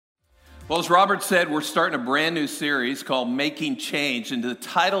Well, as Robert said, we're starting a brand new series called Making Change, and the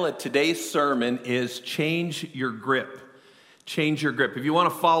title of today's sermon is Change Your Grip. Change Your Grip. If you want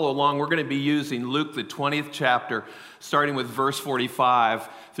to follow along, we're going to be using Luke, the 20th chapter, starting with verse 45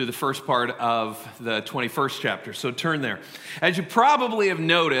 through the first part of the 21st chapter. So turn there. As you probably have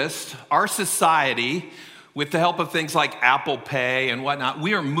noticed, our society, with the help of things like Apple Pay and whatnot,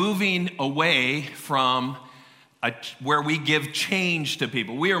 we are moving away from where we give change to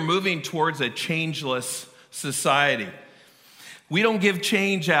people. We are moving towards a changeless society. We don't give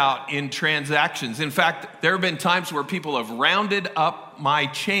change out in transactions. In fact, there have been times where people have rounded up my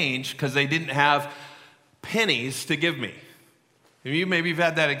change because they didn't have pennies to give me. Maybe you've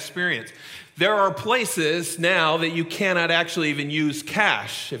had that experience. There are places now that you cannot actually even use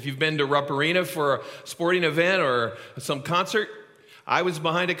cash. If you've been to Rupp Arena for a sporting event or some concert, I was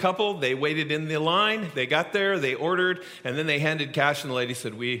behind a couple. They waited in the line. They got there. They ordered. And then they handed cash. And the lady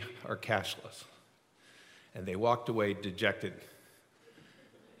said, "We are cashless." And they walked away dejected.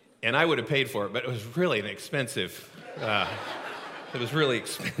 And I would have paid for it, but it was really an expensive. It was really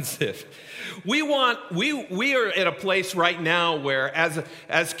expensive. We are at a place right now where,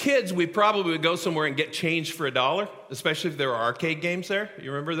 as kids, we probably would go somewhere and get change for $1, especially if there are arcade games there.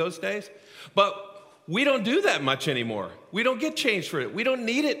 You remember those days? But we don't do that much anymore. We don't get change for it. We don't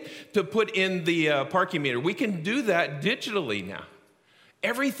need it to put in the parking meter. We can do that digitally now.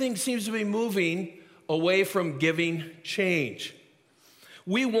 Everything seems to be moving away from giving change.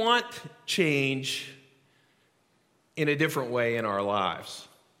 We want change in a different way in our lives.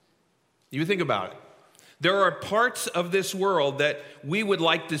 You think about it. There are parts of this world that we would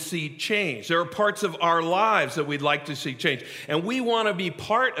like to see change. There are parts of our lives that we'd like to see change. And we want to be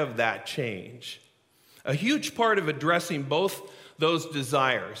part of that change. A huge part of addressing both those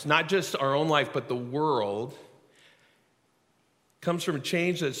desires, not just our own life, but the world, comes from a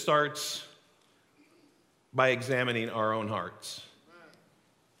change that starts by examining our own hearts.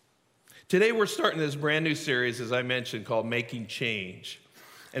 Today we're starting this brand new series, as I mentioned, called Making Change.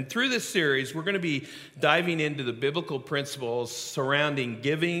 And through this series, we're going to be diving into the biblical principles surrounding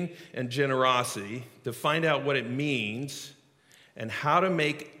giving and generosity to find out what it means and how to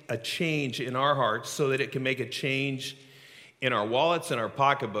make a change in our hearts so that it can make a change in our wallets and our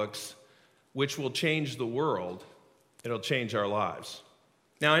pocketbooks, which will change the world. It'll change our lives.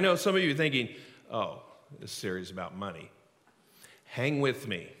 Now, I know some of you are thinking, oh, this series is about money. Hang with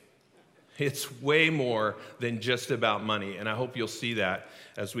me. It's way more than just about money, and I hope you'll see that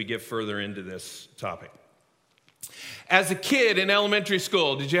as we get further into this topic. As a kid in elementary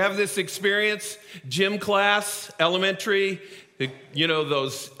school, did you have this experience? Gym class, elementary,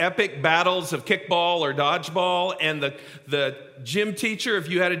 those epic battles of kickball or dodgeball, and the gym teacher, if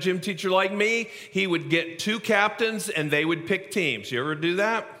you had a gym teacher like me, he would get two captains and they would pick teams. You ever do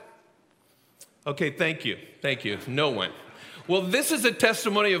that? Okay, thank you. No one. Well, this is a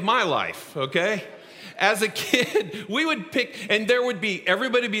testimony of my life, okay? As a kid, we would pick, and there would be,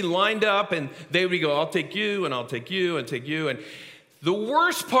 everybody be lined up, and they would go, I'll take you, and I'll take you, and take you. And the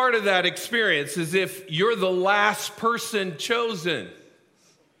worst part of that experience is if you're the last person chosen.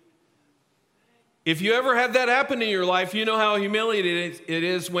 If you ever had that happen in your life, you know how humiliating it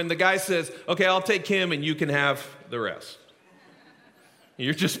is when the guy says, okay, I'll take him, and you can have the rest.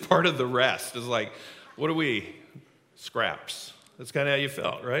 You're just part of the rest. It's like, what are we? Scraps. That's kind of how you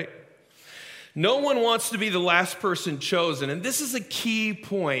felt, right? No one wants to be the last person chosen. And this is a key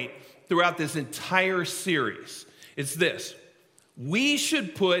point throughout this entire series. It's this. We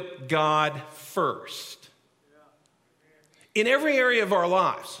should put God first in every area of our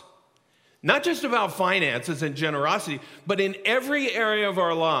lives. Not just about finances and generosity, but in every area of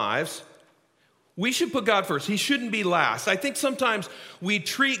our lives, we should put God first. He shouldn't be last. I think sometimes we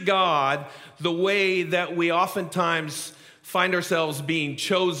treat God the way that we oftentimes find ourselves being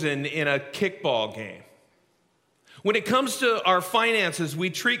chosen in a kickball game. When it comes to our finances, we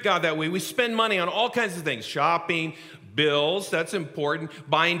treat God that way. We spend money on all kinds of things, shopping, bills, that's important,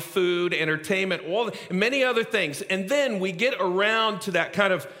 buying food, entertainment, many other things. And then we get around to that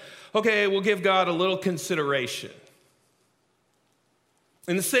kind of, okay, we'll give God a little consideration.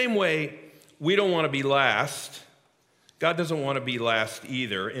 In the same way, we don't want to be last. God doesn't want to be last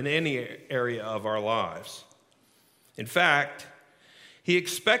either in any area of our lives. In fact, he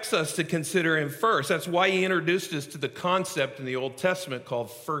expects us to consider him first. That's why he introduced us to the concept in the Old Testament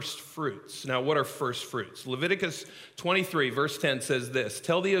called first fruits. Now, what are first fruits? Leviticus 23, verse 10 says this,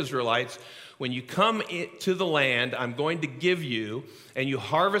 tell the Israelites, when you come to the land I'm going to give you, and you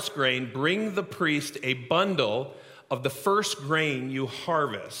harvest grain, bring the priest a bundle of the first grain you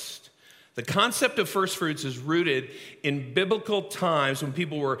harvest. The concept of first fruits is rooted in biblical times when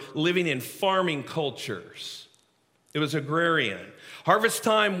people were living in farming cultures. It was agrarian. Harvest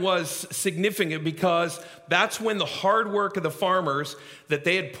time was significant because that's when the hard work of the farmers that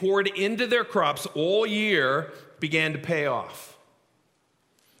they had poured into their crops all year began to pay off.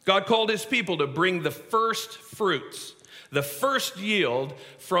 God called his people to bring the first fruits, the first yield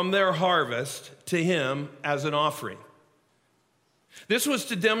from their harvest to him as an offering. This was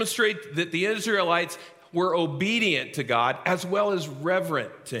to demonstrate that the Israelites were obedient to God as well as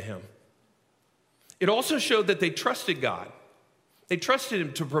reverent to him. It also showed that they trusted God. They trusted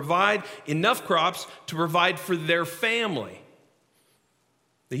him to provide enough crops to provide for their family.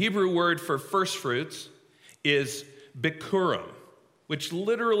 The Hebrew word for first fruits is bikurim, which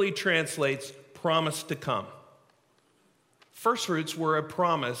literally translates promise to come. First fruits were a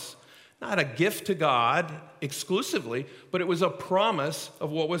promise, not a gift to God exclusively, but it was a promise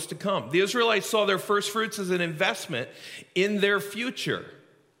of what was to come. The Israelites saw their first fruits as an investment in their future.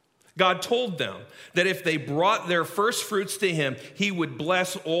 God told them that if they brought their first fruits to him, he would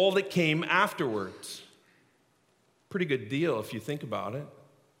bless all that came afterwards. Pretty good deal if you think about it.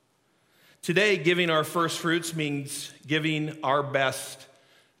 Today, giving our first fruits means giving our best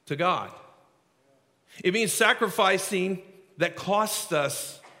to God. It means sacrificing that costs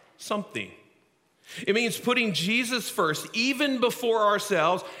us something. It means putting Jesus first, even before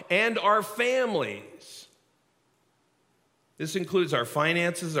ourselves and our families. This includes our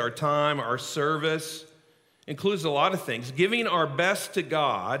finances, our time, our service. Includes a lot of things. Giving our best to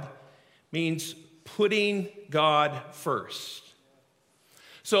God means putting God first.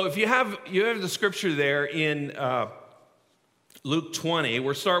 So if you have the scripture there in Luke 20,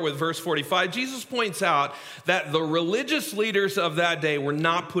 we'll start with verse 45. Jesus points out that the religious leaders of that day were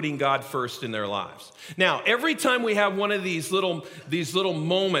not putting God first in their lives. Now, every time we have one of these little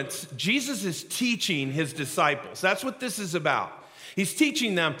moments, Jesus is teaching his disciples. That's what this is about. He's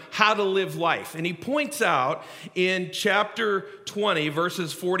teaching them how to live life. And he points out in chapter 20,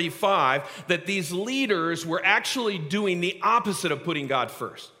 verses 45, that these leaders were actually doing the opposite of putting God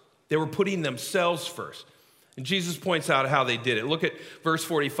first. They were putting themselves first. And Jesus points out how they did it. Look at verse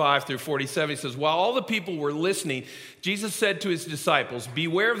 45 through 47. He says, while all the people were listening, Jesus said to his disciples,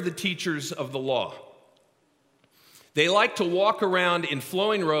 beware of the teachers of the law. They like to walk around in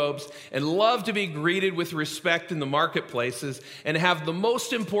flowing robes and love to be greeted with respect in the marketplaces and have the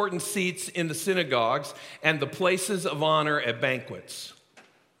most important seats in the synagogues and the places of honor at banquets.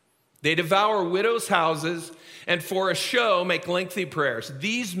 They devour widows' houses and for a show make lengthy prayers.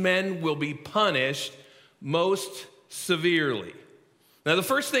 These men will be punished most severely. Now, the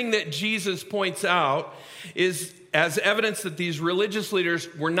first thing that Jesus points out is as evidence that these religious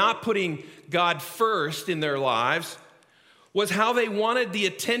leaders were not putting God first in their lives was how they wanted the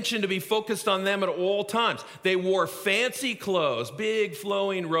attention to be focused on them at all times. They wore fancy clothes, big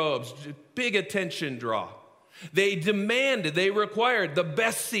flowing robes, big attention draw. They required the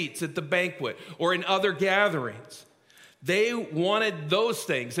best seats at the banquet or in other gatherings. They wanted those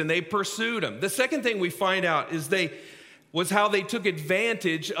things and they pursued them. The second thing we find out was how they took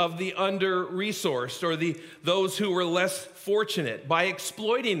advantage of the under-resourced or those who were less fortunate by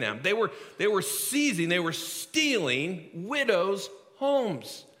exploiting them. They were stealing widows'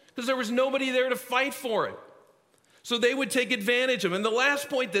 homes because there was nobody there to fight for it. So they would take advantage of them. And the last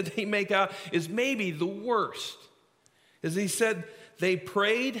point that they make out is maybe the worst. As he said, they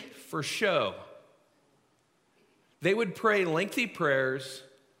prayed for show. They would pray lengthy prayers.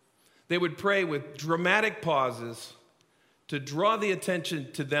 They would pray with dramatic pauses to draw the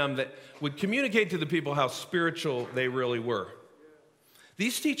attention to them that would communicate to the people how spiritual they really were.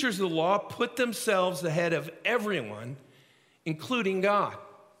 These teachers of the law put themselves ahead of everyone, including God.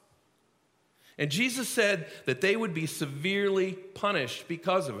 And Jesus said that they would be severely punished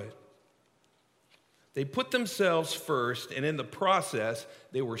because of it. They put themselves first, and in the process,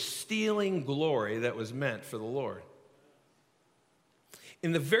 they were stealing glory that was meant for the Lord.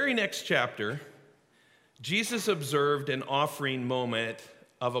 In the very next chapter, Jesus observed an offering moment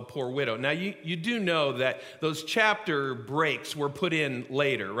of a poor widow. Now, you do know that those chapter breaks were put in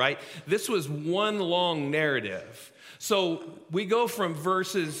later, right? This was one long narrative. So we go from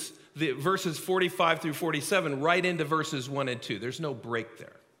verses 45 through 47 right into verses 1 and 2. There's no break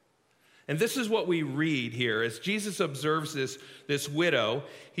there. And this is what we read here. As Jesus observes this widow,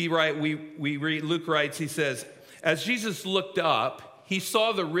 Luke writes, he says, as Jesus looked up, he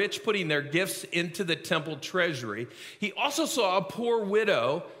saw the rich putting their gifts into the temple treasury. He also saw a poor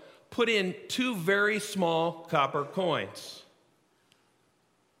widow put in 2 very small copper coins.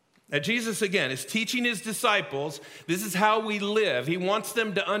 Now, Jesus, again, is teaching his disciples, this is how we live. He wants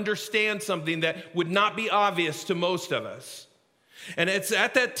them to understand something that would not be obvious to most of us. And it's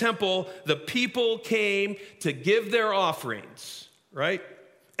at that temple, the people came to give their offerings, right?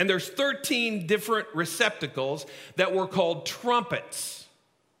 And there's 13 different receptacles that were called trumpets.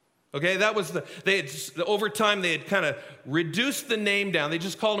 Okay, that was over time they had kind of reduced the name down. They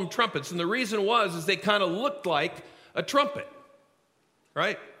just called them trumpets. And the reason is they kind of looked like a trumpet,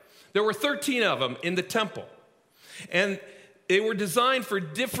 right? There were 13 of them in the temple. And they were designed for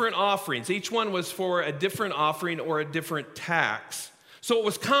different offerings. Each one was for a different offering or a different tax. So it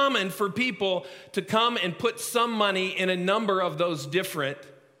was common for people to come and put some money in a number of those different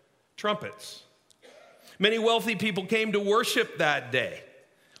trumpets. Many wealthy people came to worship that day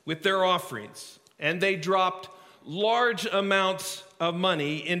with their offerings, and they dropped large amounts of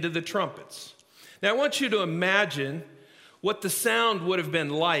money into the trumpets. Now, I want you to imagine what the sound would have been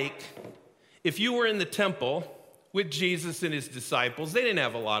like if you were in the temple with Jesus and his disciples. They didn't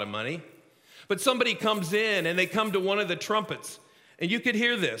have a lot of money, but somebody comes in and they come to one of the trumpets, and you could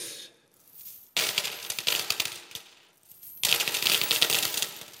hear this.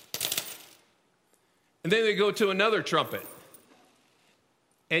 And then they go to another trumpet,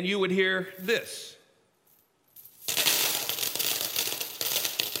 and you would hear this.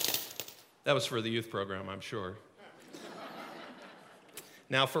 That was for the youth program, I'm sure.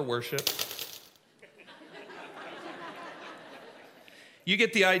 Now for worship. You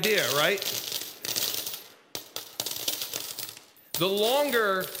get the idea, right? The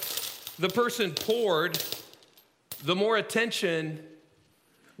longer the person poured, the more attention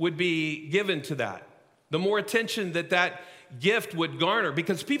would be given to that. The more attention that gift would garner,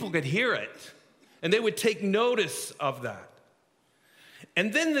 because people could hear it and they would take notice of that.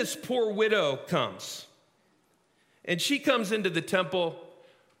 And then this poor widow comes, and she comes into the temple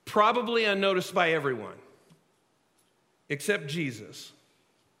probably unnoticed by everyone except Jesus.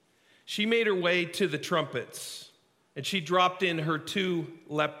 She made her way to the trumpets, and she dropped in her 2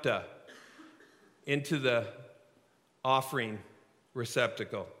 lepta into the offering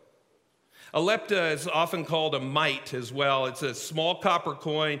receptacle. A lepta is often called a mite as well. It's a small copper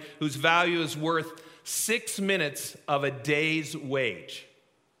coin whose value is worth 6 minutes of a day's wage.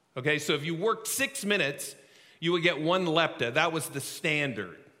 Okay, so if you worked 6 minutes, you would get 1 lepta. That was the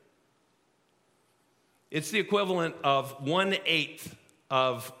standard. It's the equivalent of 1/8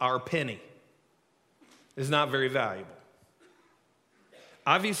 of our penny. It's not very valuable.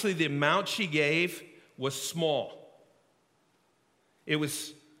 Obviously, the amount she gave was small. It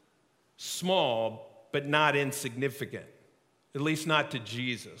was small, but not insignificant, at least not to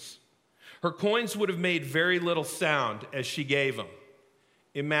Jesus. Her coins would have made very little sound as she gave them.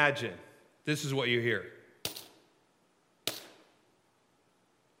 Imagine, this is what you hear.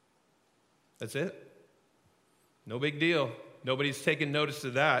 That's it. No big deal. Nobody's taken notice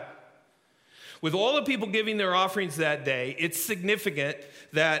of that. With all the people giving their offerings that day, it's significant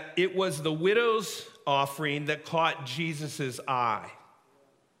that it was the widow's offering that caught Jesus' eye.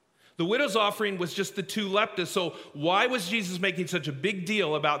 The widow's offering was just the 2 leptas, so why was Jesus making such a big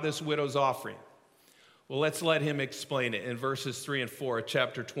deal about this widow's offering? Well, let's let him explain it in verses 3 and 4 of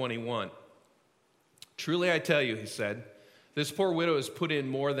chapter 21. Truly I tell you, he said, this poor widow has put in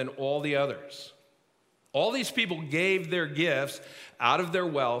more than all the others. All these people gave their gifts out of their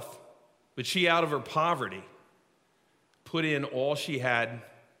wealth, but she, out of her poverty, put in all she had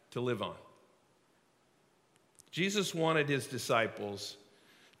to live on. Jesus wanted his disciples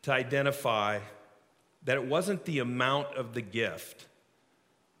to identify that it wasn't the amount of the gift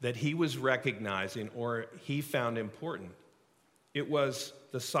that he was recognizing or he found important. It was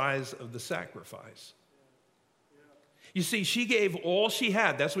the size of the sacrifice. You see, she gave all she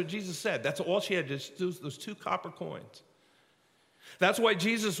had. That's what Jesus said. That's all she had, just those 2 copper coins. That's why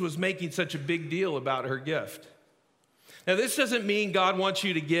Jesus was making such a big deal about her gift. Now, this doesn't mean God wants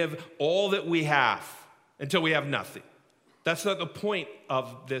you to give all that we have until we have nothing. That's not the point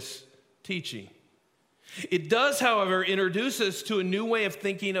of this teaching. It does, however, introduce us to a new way of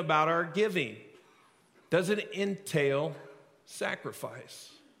thinking about our giving. Does it entail sacrifice?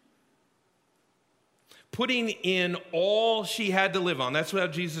 Putting in all she had to live on. That's how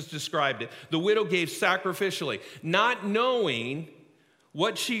Jesus described it. The widow gave sacrificially, not knowing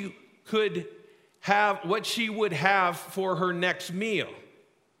what she would have for her next meal.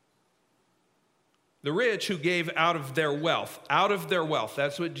 The rich who gave out of their wealth,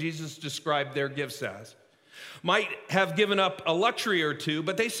 that's what Jesus described their gifts as, might have given up a luxury or 2,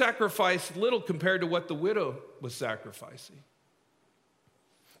 but they sacrificed little compared to what the widow was sacrificing.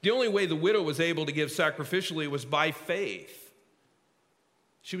 The only way the widow was able to give sacrificially was by faith.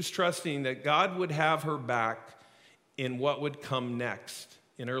 She was trusting that God would have her back in what would come next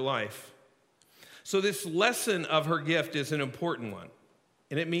in her life. So this lesson of her gift is an important one,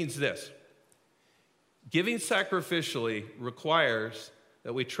 and it means this. Giving sacrificially requires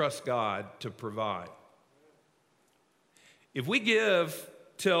that we trust God to provide. If we give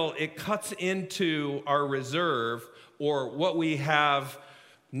till it cuts into our reserve or what we have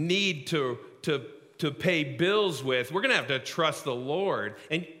need to pay bills with, we're going to have to trust the Lord.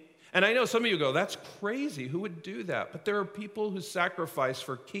 And I know some of you go, that's crazy. Who would do that? But there are people who sacrifice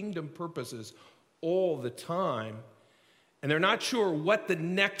for kingdom purposes all the time, and they're not sure what the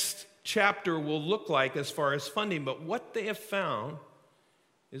next chapter will look like as far as funding. But what they have found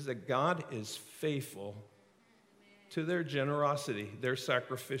is that God is faithful to their generosity, their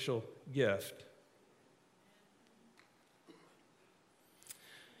sacrificial gift.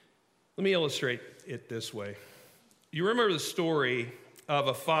 Let me illustrate it this way. You remember the story of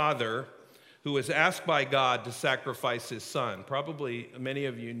a father who was asked by God to sacrifice his son. Probably many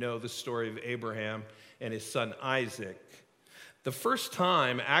of you know the story of Abraham and his son Isaac. The first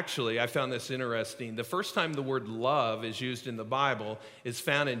time, actually, I found this interesting, the first time the word love is used in the Bible is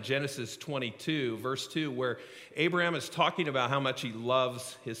found in Genesis 22, verse 2, where Abraham is talking about how much he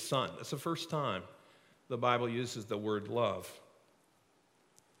loves his son. That's the first time the Bible uses the word love.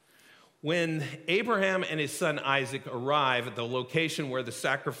 When Abraham and his son Isaac arrive at the location where the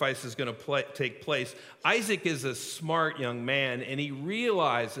sacrifice is going to take place, Isaac is a smart young man, and he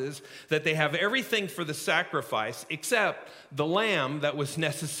realizes that they have everything for the sacrifice except the lamb that was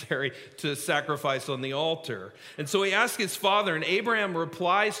necessary to sacrifice on the altar. And so he asks his father, and Abraham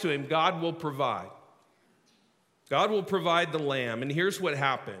replies to him, God will provide. God will provide the lamb. And here's what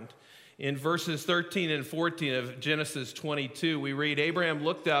happened. In verses 13 and 14 of Genesis 22, we read, Abraham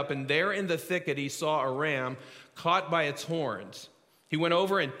looked up, and there in the thicket he saw a ram caught by its horns. He went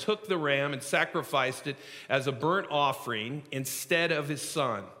over and took the ram and sacrificed it as a burnt offering instead of his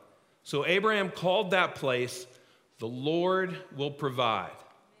son. So Abraham called that place, the Lord will provide.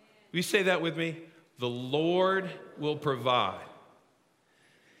 Will you say that with me? The Lord will provide.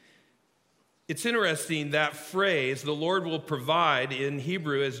 It's interesting, that phrase, the Lord will provide, in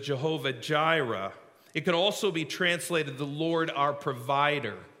Hebrew is Jehovah Jireh. It could also be translated, the Lord our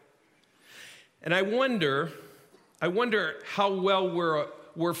provider. And I wonder how well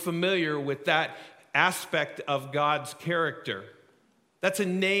we're familiar with that aspect of God's character. That's a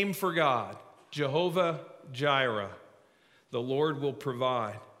name for God, Jehovah Jireh. The Lord will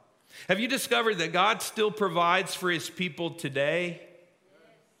provide. Have you discovered that God still provides for his people today?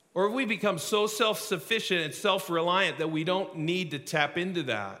 Or have we become so self-sufficient and self-reliant that we don't need to tap into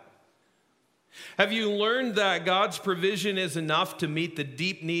that? Have you learned that God's provision is enough to meet the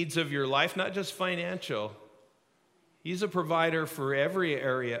deep needs of your life, not just financial? He's a provider for every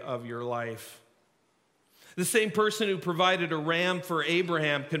area of your life. The same person who provided a ram for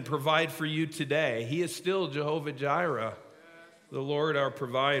Abraham can provide for you today. He is still Jehovah Jireh, the Lord our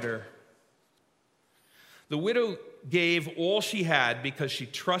provider. The widow gave all she had because she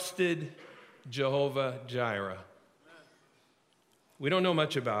trusted Jehovah Jireh. We don't know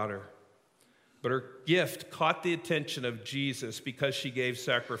much about her, but her gift caught the attention of Jesus because she gave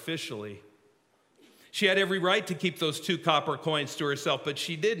sacrificially. She had every right to keep those 2 copper coins to herself, but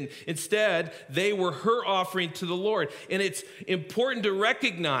she didn't. Instead, they were her offering to the Lord. And it's important to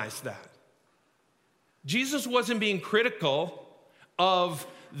recognize that. Jesus wasn't being critical of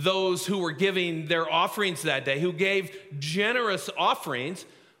those who were giving their offerings that day, who gave generous offerings,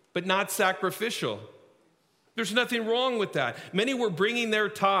 but not sacrificial. There's nothing wrong with that. Many were bringing their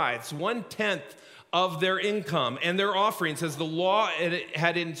tithes, 1/10 of their income, and their offerings as the law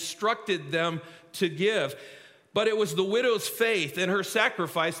had instructed them to give. But it was the widow's faith and her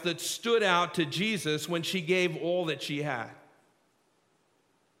sacrifice that stood out to Jesus when she gave all that she had.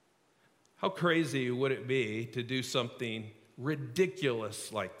 How crazy would it be to do something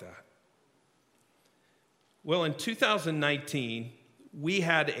ridiculous like that? Well, in 2019, we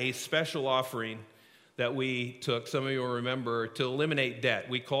had a special offering that we took, some of you will remember, to eliminate debt.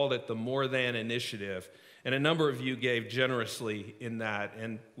 We called it the More Than Initiative, and a number of you gave generously in that,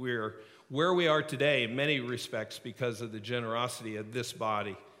 and we're where we are today in many respects because of the generosity of this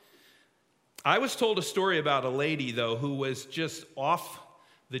body. I was told a story about a lady, though, who was just off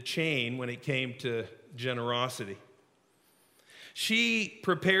the chain when it came to generosity. She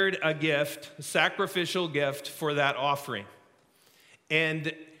prepared a gift, a sacrificial gift for that offering.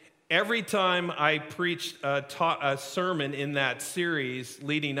 And every time I preached, taught a sermon in that series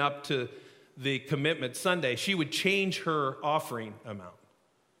leading up to the Commitment Sunday, she would change her offering amount.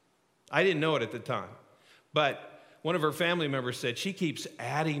 I didn't know it at the time. But one of her family members said, she keeps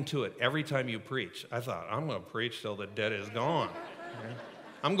adding to it every time you preach. I thought, I'm going to preach till the dead is gone.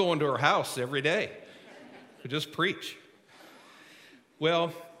 I'm going to her house every day to just preach.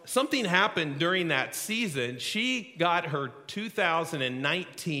 Well, something happened during that season. She got her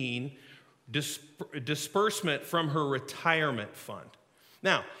 2019 disbursement from her retirement fund.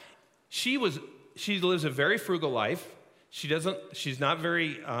 Now, she lives a very frugal life. She doesn't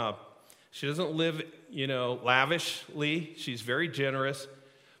live, lavishly. She's very generous.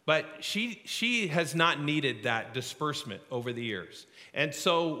 But she has not needed that disbursement over the years. And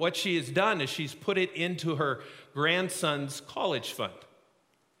so what she has done is she's put it into her grandson's college fund.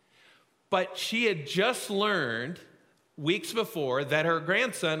 But she had just learned weeks before that her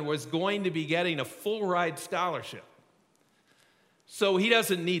grandson was going to be getting a full ride scholarship. So he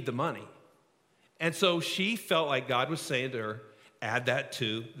doesn't need the money. And so she felt like God was saying to her, add that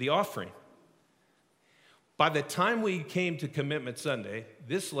to the offering. By the time we came to Commitment Sunday,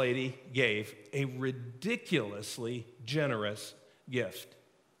 this lady gave a ridiculously generous gift,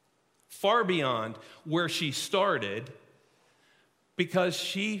 far beyond where she started, because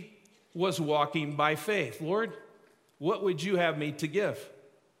she was walking by faith. Lord, what would you have me to give?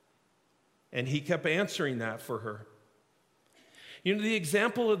 And he kept answering that for her. You know, the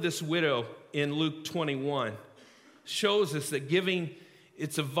example of this widow in Luke 21 shows us that giving,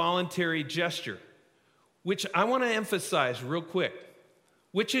 it's a voluntary gesture, which I want to emphasize real quick,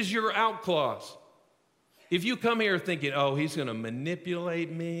 which is your out clause. If you come here thinking, oh, he's going to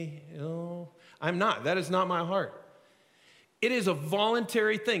manipulate me, I'm not. That is not my heart. It is a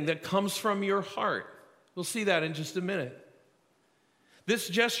voluntary thing that comes from your heart. We'll see that in just a minute. This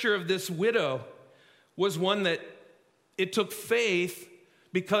gesture of this widow was one that it took faith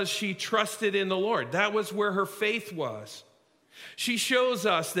because she trusted in the Lord. That was where her faith was. She shows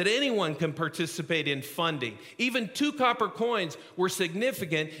us that anyone can participate in funding. Even 2 copper coins were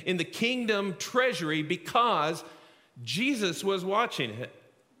significant in the kingdom treasury because Jesus was watching it.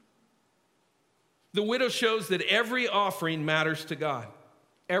 The widow shows that every offering matters to God.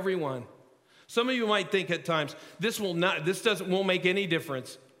 Everyone. Some of you might think at times, this won't make any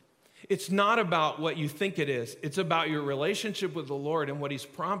difference. It's not about what you think it is. It's about your relationship with the Lord and what he's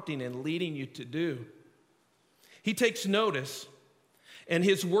prompting and leading you to do. He takes notice, and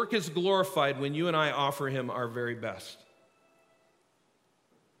his work is glorified when you and I offer him our very best.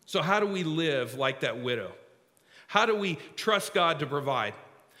 So how do we live like that widow? How do we trust God to provide?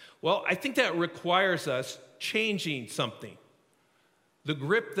 Well, I think that requires us changing something. The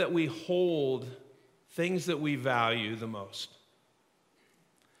grip that we hold things that we value the most.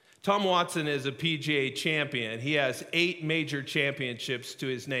 Tom Watson is a PGA champion. He has 8 major championships to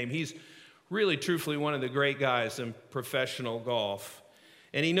his name. He's really, truthfully, one of the great guys in professional golf.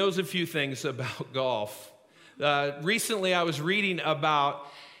 And he knows a few things about golf. Recently, I was reading about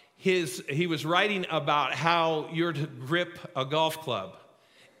he was writing about how you're to grip a golf club.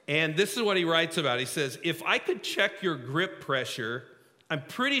 And this is what he writes about. He says, if I could check your grip pressure, I'm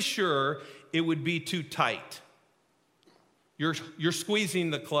pretty sure it would be too tight. You're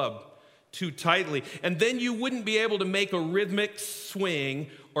squeezing the club too tightly. And then you wouldn't be able to make a rhythmic swing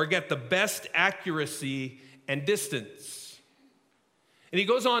or get the best accuracy and distance. And he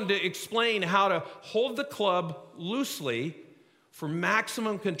goes on to explain how to hold the club loosely for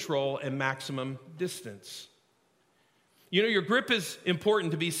maximum control and maximum distance. You know, your grip is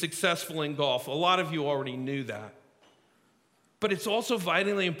important to be successful in golf. A lot of you already knew that. But it's also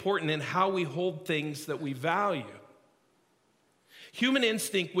vitally important in how we hold things that we value. Human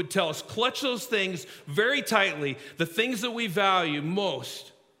instinct would tell us, clutch those things very tightly, the things that we value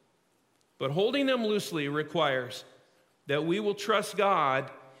most. But holding them loosely requires that we will trust God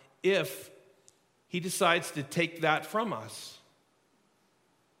if he decides to take that from us.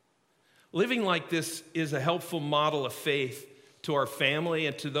 Living like this is a helpful model of faith to our family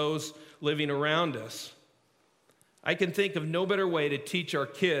and to those living around us. I can think of no better way to teach our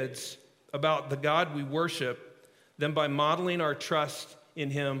kids about the God we worship than by modeling our trust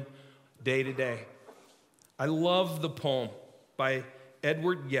in him day to day. I love the poem by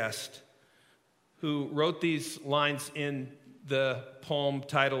Edward Guest, who wrote these lines in the poem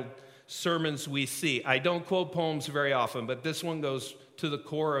titled Sermons We See. I don't quote poems very often, but this one goes to the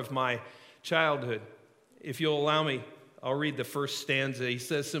core of my childhood. If you'll allow me, I'll read the first stanza. He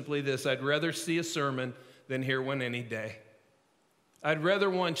says simply this: I'd rather see a sermon than hear one any day. I'd rather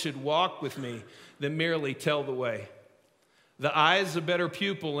one should walk with me than merely tell the way. The eye's a better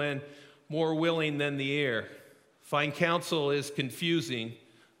pupil and more willing than the ear. Fine counsel is confusing,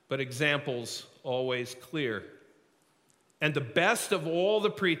 but example's always clear. And the best of all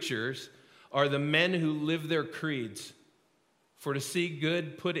the preachers are the men who live their creeds. For to see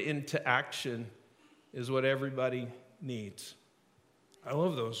good put into action is what everybody needs. I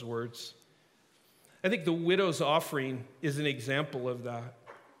love those words. I think the widow's offering is an example of that.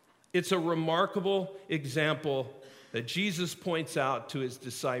 It's a remarkable example that Jesus points out to his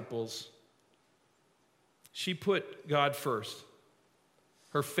disciples. She put God first.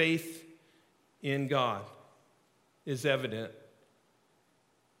 Her faith in God is evident.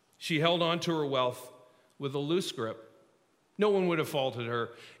 She held on to her wealth with a loose grip. No one would have faulted her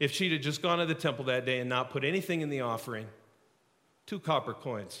if she'd have just gone to the temple that day and not put anything in the offering. 2 copper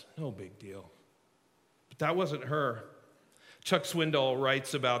coins, no big deal. But that wasn't her. Chuck Swindoll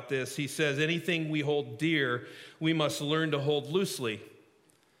writes about this. He says, anything we hold dear, we must learn to hold loosely.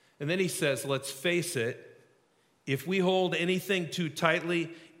 And then he says, let's face it, if we hold anything too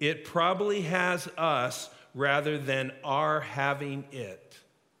tightly, it probably has us rather than our having it.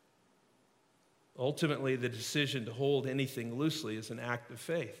 Ultimately, the decision to hold anything loosely is an act of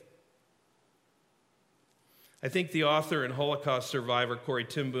faith. I think the author and Holocaust survivor Corrie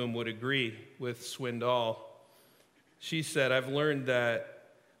ten Boom would agree with Swindoll. She said, I've learned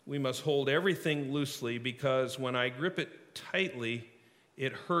that we must hold everything loosely because when I grip it tightly,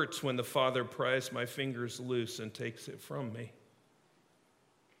 it hurts when the Father pries my fingers loose and takes it from me.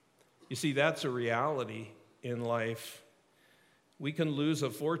 You see, that's a reality in life. We can lose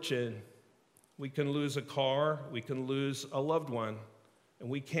a fortune. We can lose a car. We can lose a loved one. And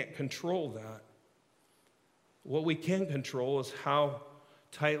we can't control that. What we can control is how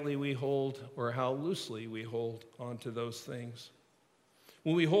tightly we hold or how loosely we hold onto those things.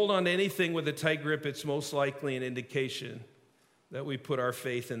 When we hold on to anything with a tight grip, it's most likely an indication that we put our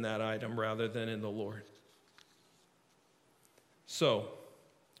faith in that item rather than in the Lord. So,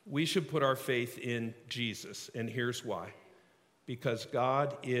 we should put our faith in Jesus, and here's why. Because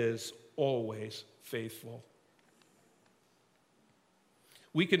God is always faithful.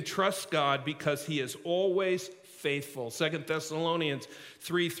 We can trust God because he is always faithful. 2 Thessalonians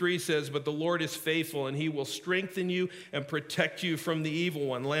 3:3 says, but the Lord is faithful, and he will strengthen you and protect you from the evil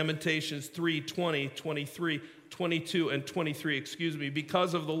one. Lamentations 3:20, 23, 22, and 23,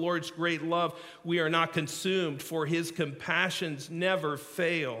 Because of the Lord's great love, we are not consumed, for his compassions never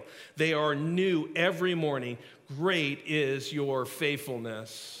fail. They are new every morning. Great is your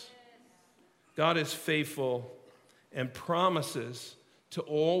faithfulness. God is faithful and promises to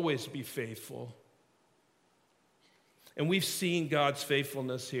always be faithful. And we've seen God's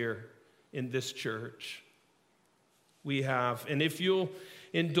faithfulness here in this church. We have. And if you'll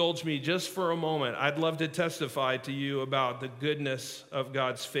indulge me just for a moment, I'd love to testify to you about the goodness of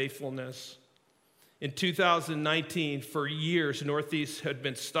God's faithfulness. In 2019, for years, Northeast had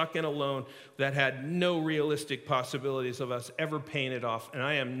been stuck in a loan that had no realistic possibilities of us ever paying it off. And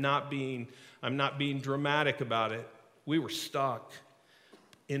I'm not being dramatic about it. We were stuck.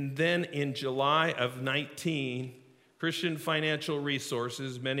 And then in July of 19, Christian Financial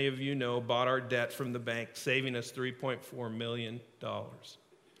Resources, many of you know, bought our debt from the bank, saving us $3.4 million.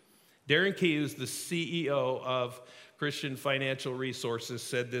 Darren Key, who's the CEO of Christian Financial Resources,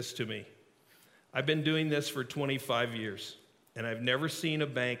 said this to me. I've been doing this for 25 years, and I've never seen a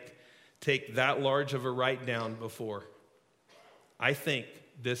bank take that large of a write-down before. I think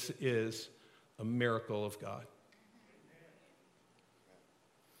this is a miracle of God.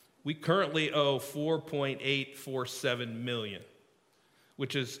 We currently owe $4.847 million,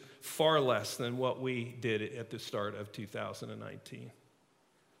 which is far less than what we did at the start of 2019.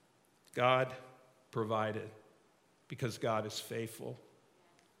 God provided because God is faithful.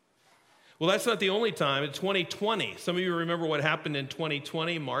 Well, that's not the only time. In 2020, some of you remember what happened in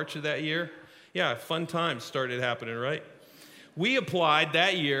 2020, March of that year? Yeah, fun times started happening, right? We applied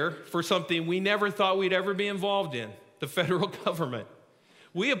that year for something we never thought we'd ever be involved in, the federal government.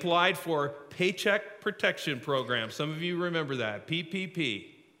 We applied for Paycheck Protection Program. Some of you remember that, PPP.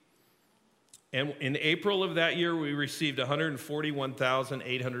 And in April of that year, we received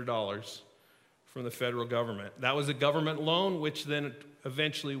 $141,800 from the federal government. That was a government loan, which then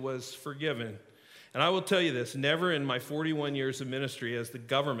eventually was forgiven. And I will tell you this, never in my 41 years of ministry has the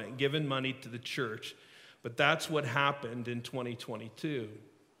government given money to the church, but that's what happened in 2022.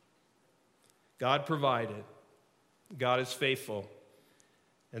 God provided. God is faithful.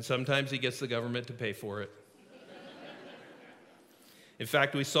 And sometimes he gets the government to pay for it. In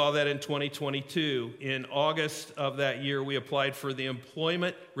fact, we saw that in 2022. In August of that year, we applied for the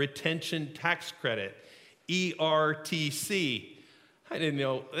Employment Retention Tax Credit, ERTC. I didn't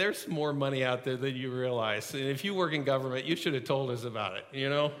know. There's more money out there than you realize. And if you work in government, you should have told us about it, you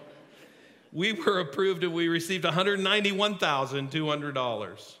know? We were approved and we received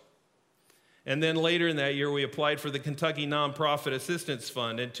 $191,200. And then later in that year, we applied for the Kentucky Nonprofit Assistance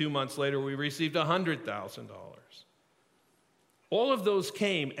Fund, and 2 months later, we received $100,000. All of those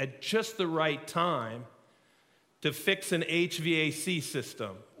came at just the right time to fix an HVAC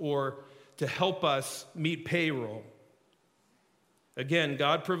system or to help us meet payroll. Again,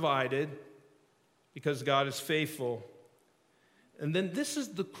 God provided because God is faithful. And then this is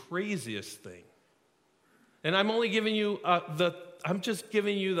the craziest thing. And I'm only giving you I'm just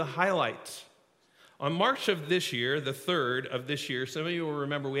giving you the highlights. On March of this year, the 3rd of this year, some of you will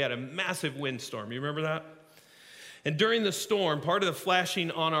remember we had a massive windstorm. You remember that? And during the storm, part of the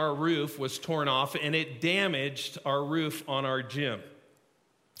flashing on our roof was torn off, and it damaged our roof on our gym.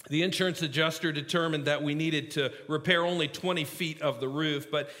 The insurance adjuster determined that we needed to repair only 20 feet of the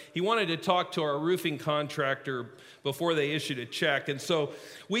roof, but he wanted to talk to our roofing contractor before they issued a check. And so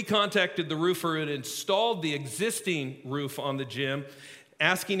we contacted the roofer who had installed the existing roof on the gym,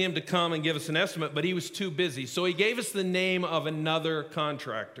 asking him to come and give us an estimate, but he was too busy. So he gave us the name of another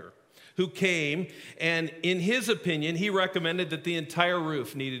contractor who came, and in his opinion, he recommended that the entire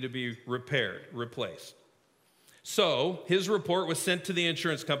roof needed to be replaced. So his report was sent to the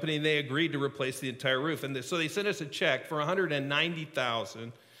insurance company, and they agreed to replace the entire roof. And so they sent us a check for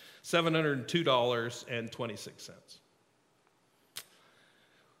 $190,702.26.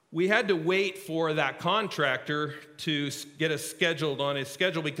 We had to wait for that contractor to get us scheduled on his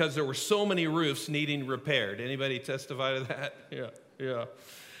schedule because there were so many roofs needing repaired. Anybody testify to that?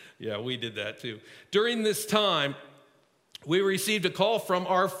 Yeah, we did that too. During this time, we received a call from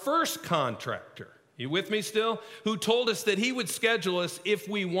our first contractor. You with me still? Who told us that he would schedule us if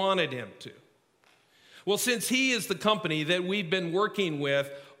we wanted him to. Well, since he is the company that we've been working with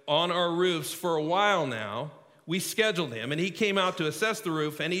on our roofs for a while now, we scheduled him, and he came out to assess the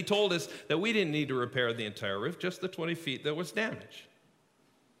roof, and he told us that we didn't need to repair the entire roof, just the 20 feet that was damaged.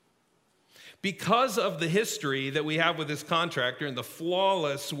 Because of the history that we have with this contractor and the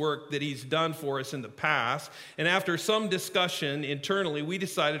flawless work that he's done for us in the past, and after some discussion internally, we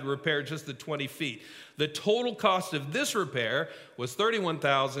decided to repair just the 20 feet. The total cost of this repair was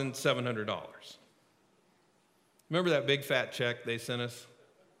 $31,700. Remember that big fat check they sent us?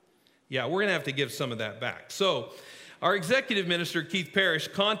 Yeah, we're going to have to give some of that back. So our executive minister, Keith Parrish,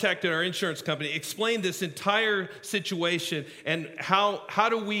 contacted our insurance company, explained this entire situation and how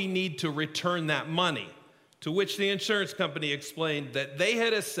do we need to return that money, to which the insurance company explained that they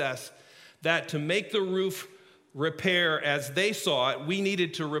had assessed that to make the roof repair as they saw it, we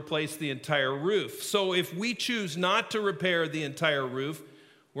needed to replace the entire roof. So if we choose not to repair the entire roof,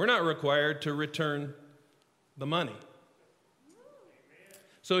 we're not required to return the money.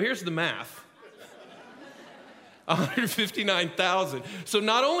 So here's the math. $159,000. So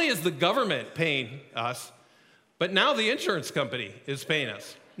not only is the government paying us, but now the insurance company is paying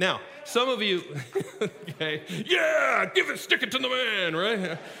us. Now, some of you, okay, yeah, stick it to the man,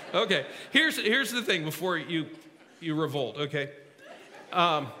 right? Okay, here's the thing before you revolt, okay?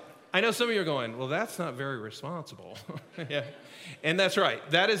 I know some of you are going, well, that's not very responsible. Yeah, and that's right.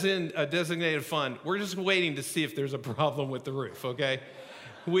 That is in a designated fund. We're just waiting to see if there's a problem with the roof, okay?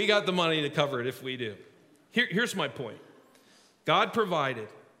 We got the money to cover it if we do. Here's my point. God provided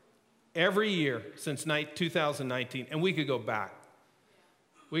every year since 2019, and we could go back.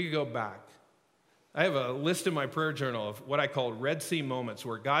 We could go back. I have a list in my prayer journal of what I call Red Sea moments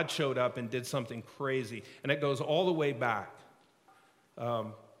where God showed up and did something crazy, and it goes all the way back.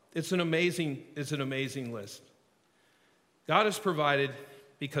 It's an amazing list. God has provided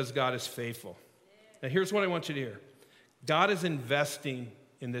because God is faithful. Now here's what I want you to hear. God is investing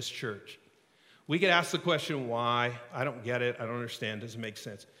in this church. We could ask the question, why? I don't get it. I don't understand. It doesn't make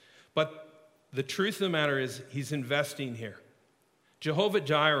sense. But the truth of the matter is, he's investing here. Jehovah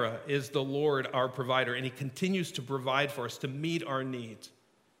Jireh is the Lord, our provider, and he continues to provide for us to meet our needs.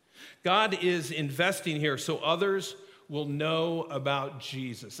 God is investing here so others will know about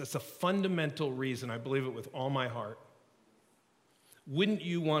Jesus. That's a fundamental reason. I believe it with all my heart. Wouldn't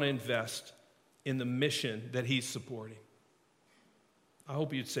you want to invest in the mission that he's supporting? I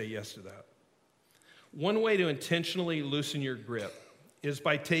hope you'd say yes to that. One way to intentionally loosen your grip is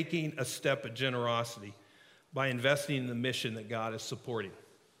by taking a step of generosity, by investing in the mission that God is supporting.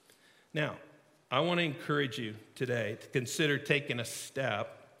 Now, I want to encourage you today to consider taking a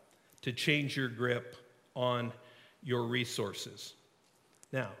step to change your grip on your resources.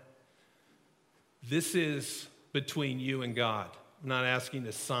 Now, this is between you and God. I'm not asking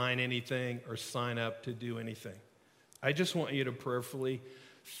to sign anything or sign up to do anything. I just want you to prayerfully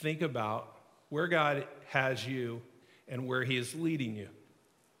think about where God has you and where he is leading you.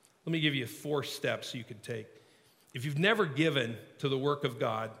 Let me give you 4 steps you could take. if you've never given to the work of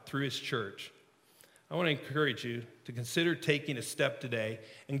God through his church, I want to encourage you to consider taking a step today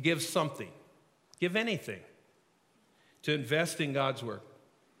and give something. Give anything to invest in God's work.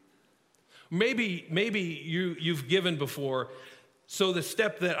 Maybe you've given before, so the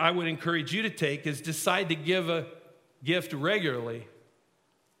step that I would encourage you to take is decide to give a gift regularly.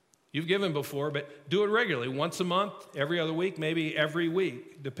 You've given before, but do it regularly, once a month, every other week, maybe every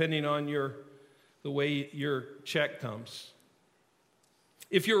week, depending on the way your check comes.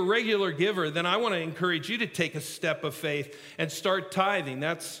 If you're a regular giver, then I want to encourage you to take a step of faith and start tithing.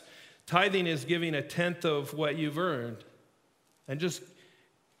 Tithing is giving 1/10 of what you've earned and just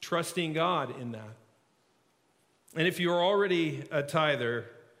trusting God in that. And if you're already a tither,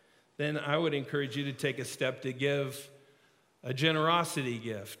 then I would encourage you to take a step to give a generosity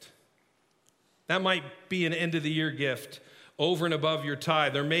gift. That might be an end-of-the-year gift over and above your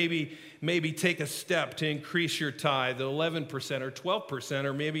tithe, or maybe take a step to increase your tithe to 11% or 12%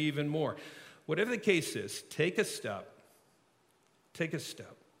 or maybe even more. Whatever the case is, take a step. Take a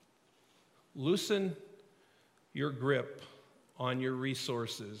step. Loosen your grip on your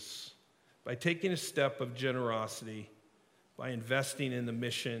resources by taking a step of generosity, by investing in the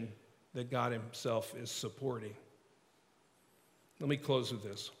mission that God himself is supporting. Let me close with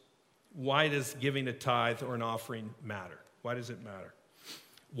this. Why does giving a tithe or an offering matter? Why does it matter?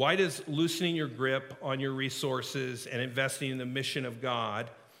 Why does loosening your grip on your resources and investing in the mission of God,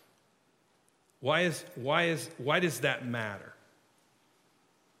 why does that matter?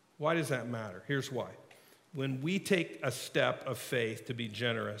 Why does that matter? Here's why. When we take a step of faith to be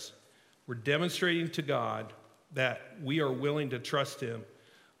generous, we're demonstrating to God that we are willing to trust him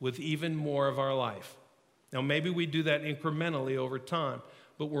with even more of our life. Now, maybe we do that incrementally over time,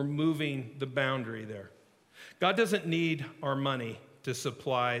 but we're moving the boundary there. God doesn't need our money to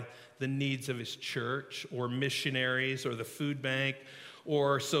supply the needs of his church or missionaries or the food bank,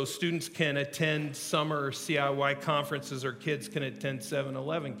 or so students can attend summer CIY conferences or kids can attend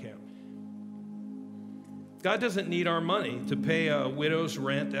 7-Eleven camp. God doesn't need our money to pay a widow's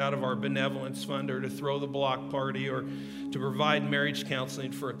rent out of our benevolence fund or to throw the block party or to provide marriage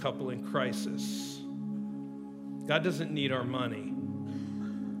counseling for a couple in crisis. God doesn't need our money.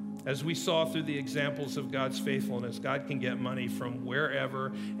 As we saw through the examples of God's faithfulness, God can get money from wherever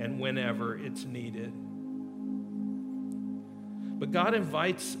and whenever it's needed. But God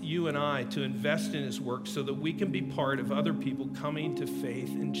invites you and I to invest in his work so that we can be part of other people coming to faith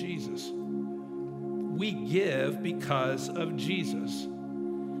in Jesus. We give because of Jesus.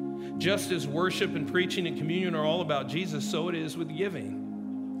 Just as worship and preaching and communion are all about Jesus, so it is with giving.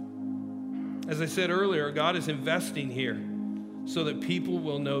 As I said earlier, God is investing here so that people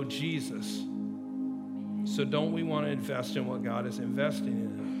will know Jesus. So don't we want to invest in what God is investing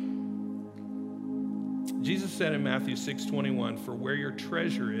in? Jesus said in Matthew 6:21, "For where your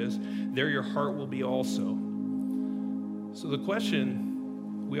treasure is, there your heart will be also." So the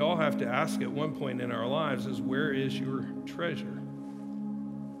question we all have to ask at one point in our lives is, where is your treasure?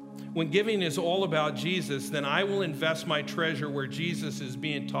 When giving is all about Jesus, then I will invest my treasure where Jesus is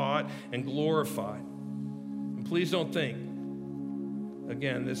being taught and glorified. And please don't think,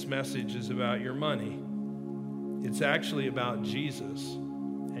 again, this message is about your money. It's actually about Jesus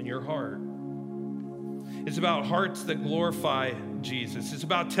and your heart. It's about hearts that glorify Jesus. It's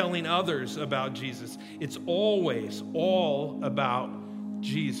about telling others about Jesus. It's always all about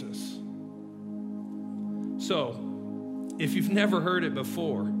Jesus. So, if you've never heard it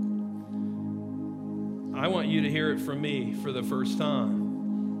before, I want you to hear it from me for the first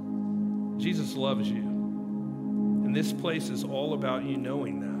time. Jesus loves you. And this place is all about you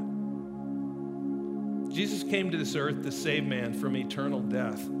knowing that. Jesus came to this earth to save man from eternal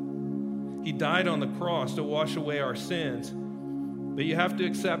death. He died on the cross to wash away our sins, but you have to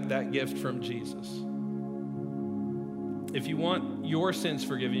accept that gift from Jesus. If you want your sins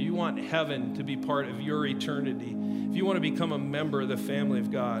forgiven, you want heaven to be part of your eternity, if you want to become a member of the family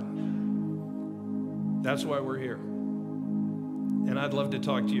of God, that's why we're here. And I'd love to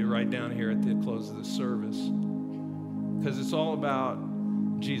talk to you right down here at the close of the service, because it's all about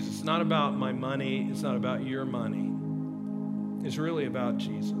Jesus. It's not about my money. It's not about your money. It's really about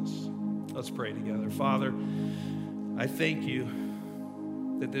Jesus. Let's pray together. Father, I thank you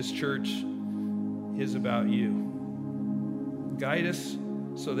that this church is about you. Guide us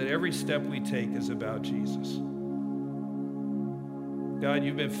so that every step we take is about Jesus. God,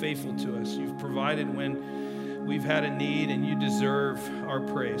 you've been faithful to us. You've provided when we've had a need, and you deserve our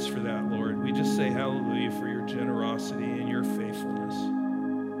praise for that, Lord. We just say hallelujah for your generosity and your faithfulness.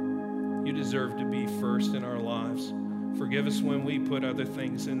 You deserve to be first in our lives. Forgive us when we put other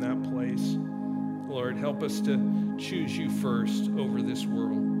things in that place. Lord, help us to choose you first over this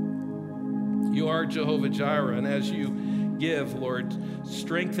world. You are Jehovah Jireh, and as you give, Lord,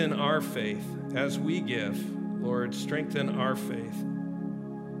 strengthen our faith. As we give, Lord, strengthen our faith.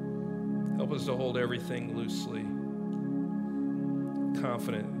 Help us to hold everything loosely,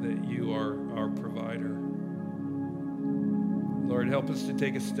 confident that you are our provider. Lord, help us to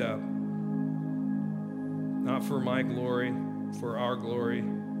take a step, not for my glory, for our glory,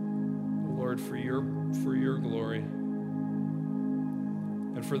 but Lord, for your glory.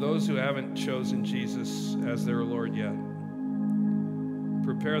 And for those who haven't chosen Jesus as their Lord yet,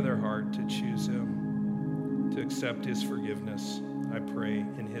 prepare their heart to choose him, to accept his forgiveness. I pray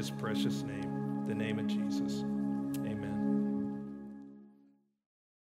in his precious name, the name of Jesus.